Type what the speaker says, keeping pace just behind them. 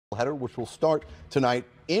doubleheader, which will start tonight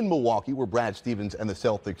in Milwaukee, where Brad Stevens and the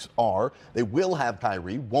Celtics are. They will have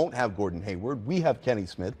Kyrie, won't have Gordon Hayward. We have Kenny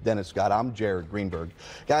Smith, Dennis Scott. I'm Jared Greenberg.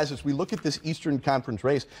 Guys, as we look at this Eastern Conference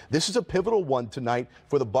race, this is a pivotal one tonight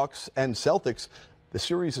for the Bucks and Celtics. The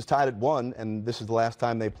series is tied at 1, and this is the last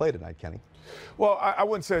time they play tonight, Kenny. Well, I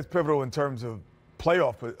wouldn't say it's pivotal in terms of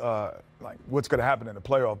playoff, like what's going to happen in the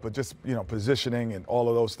playoff, but just, positioning and all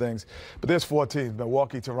of those things. But there's 4 teams: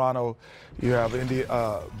 Milwaukee, Toronto, you have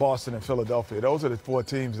Boston, and Philadelphia. Those are the 4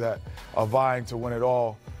 teams that are vying to win it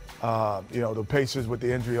all. The Pacers with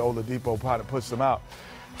the injury, Oladipo probably puts them out.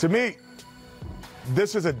 To me,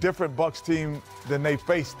 this is a different Bucks team than they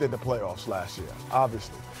faced in the playoffs last year,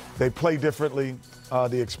 obviously. They play differently.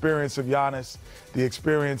 The experience of Giannis, the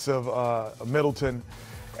experience of Middleton,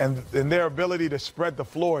 and their ability to spread the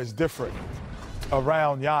floor is different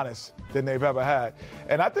around Giannis than they've ever had.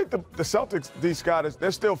 And I think the Celtics, these guys,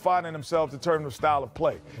 they're still finding themselves in terms of style of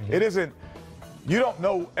play. Mm-hmm. It isn't, you don't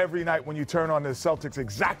know every night when you turn on the Celtics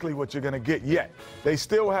exactly what you're going to get yet. They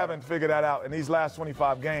still haven't figured that out. In these last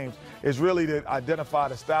 25 games is really to identify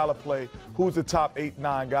the style of play, who's the top 8,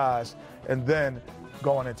 9 guys, and then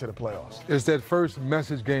going into the playoffs. It's that first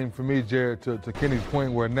message game for me, Jared, to Kenny's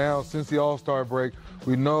point, where now, since the All-Star break,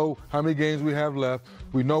 we know how many games we have left.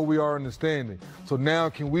 We know we are in the standing. So now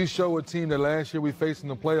can we show a team that last year we faced in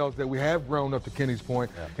the playoffs that we have grown up, to Kenny's point,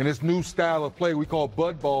 and this new style of play we call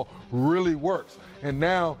bud ball really works. And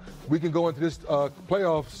now we can go into this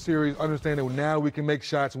playoff series understanding now we can make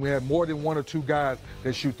shots, and we have more than 1 or 2 guys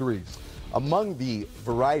that shoot threes. Among the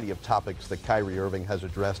variety of topics that Kyrie Irving has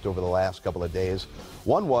addressed over the last couple of days,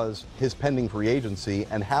 one was his pending free agency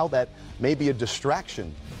and how that may be a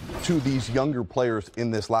distraction to these younger players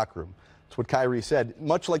in this locker room. That's what Kyrie said,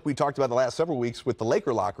 much like we talked about the last several weeks with the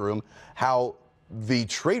Laker locker room, how the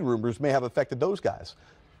trade rumors may have affected those guys.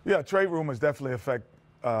 Yeah, trade rumors definitely affect,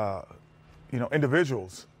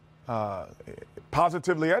 individuals,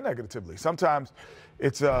 positively and negatively. Sometimes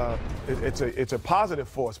it's a positive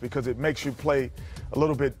force because it makes you play a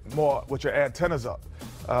little bit more with your antennas up.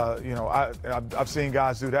 I've seen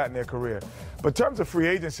guys do that in their career. But in terms of free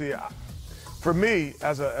agency, for me,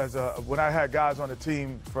 when I had guys on the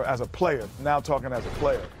team as a player, now talking as a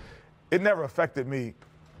player, it never affected me,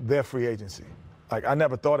 their free agency. Like, I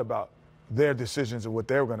never thought about their decisions and what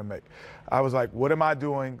they were going to make. I was like, what am I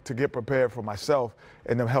doing to get prepared for myself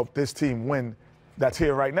and to help this team win that's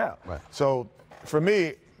here right now? Right. So for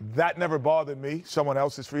me, that never bothered me, someone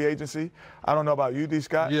else's free agency. I don't know about you, D.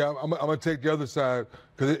 Scott. Yeah, I'm going to take the other side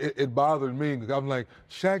because it bothered me. Because I'm like,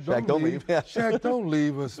 Shaq, don't leave. Yeah. Shaq, don't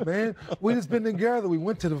leave us, man. We just been together. We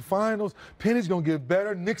went to the finals. Penny's going to get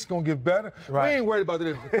better. Nick's going to get better. Right. We ain't worried about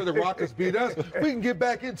it because the Rockets beat us. We can get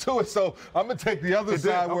back into it. So I'm going to take the other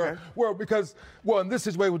side because in this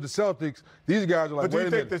situation with the Celtics, these guys are like, but do you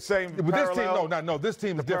think the same parallel? This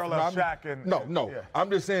team is different. Shaq and yeah. I'm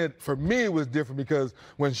just saying, for me, it was different because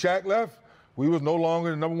when Shaq left, we was no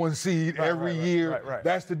longer the #1 seed every year. Right.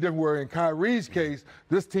 That's the difference. Where in Kyrie's case,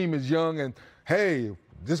 this team is young and, hey,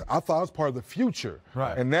 I thought it was part of the future.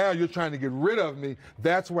 Right. And now you're trying to get rid of me.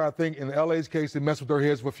 That's where I think in LA's case, they messed with their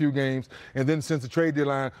heads for a few games. And then since the trade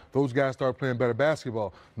deadline, those guys start playing better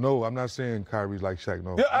basketball. No, I'm not saying Kyrie's like Shaq.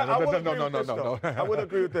 No. Yeah, I would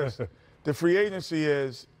agree with this. The free agency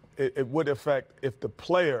it would affect if the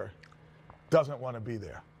player doesn't want to be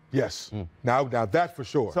there. Yes. Now that for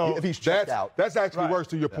sure. So if he's checked out, that's actually worse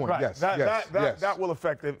to your point. Right. Yes. That will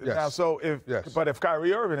affect it. Yes. Now, so if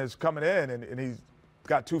Kyrie Irving is coming in and he's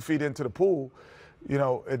got 2 feet into the pool,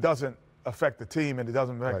 it doesn't affect the team and it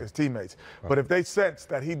doesn't affect his teammates. Right. But if they sense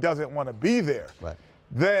that he doesn't want to be there,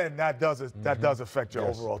 then that does affect your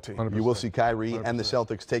overall team. 100%. You will see Kyrie and the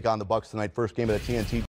Celtics take on the Bucks tonight. First game of the TNT.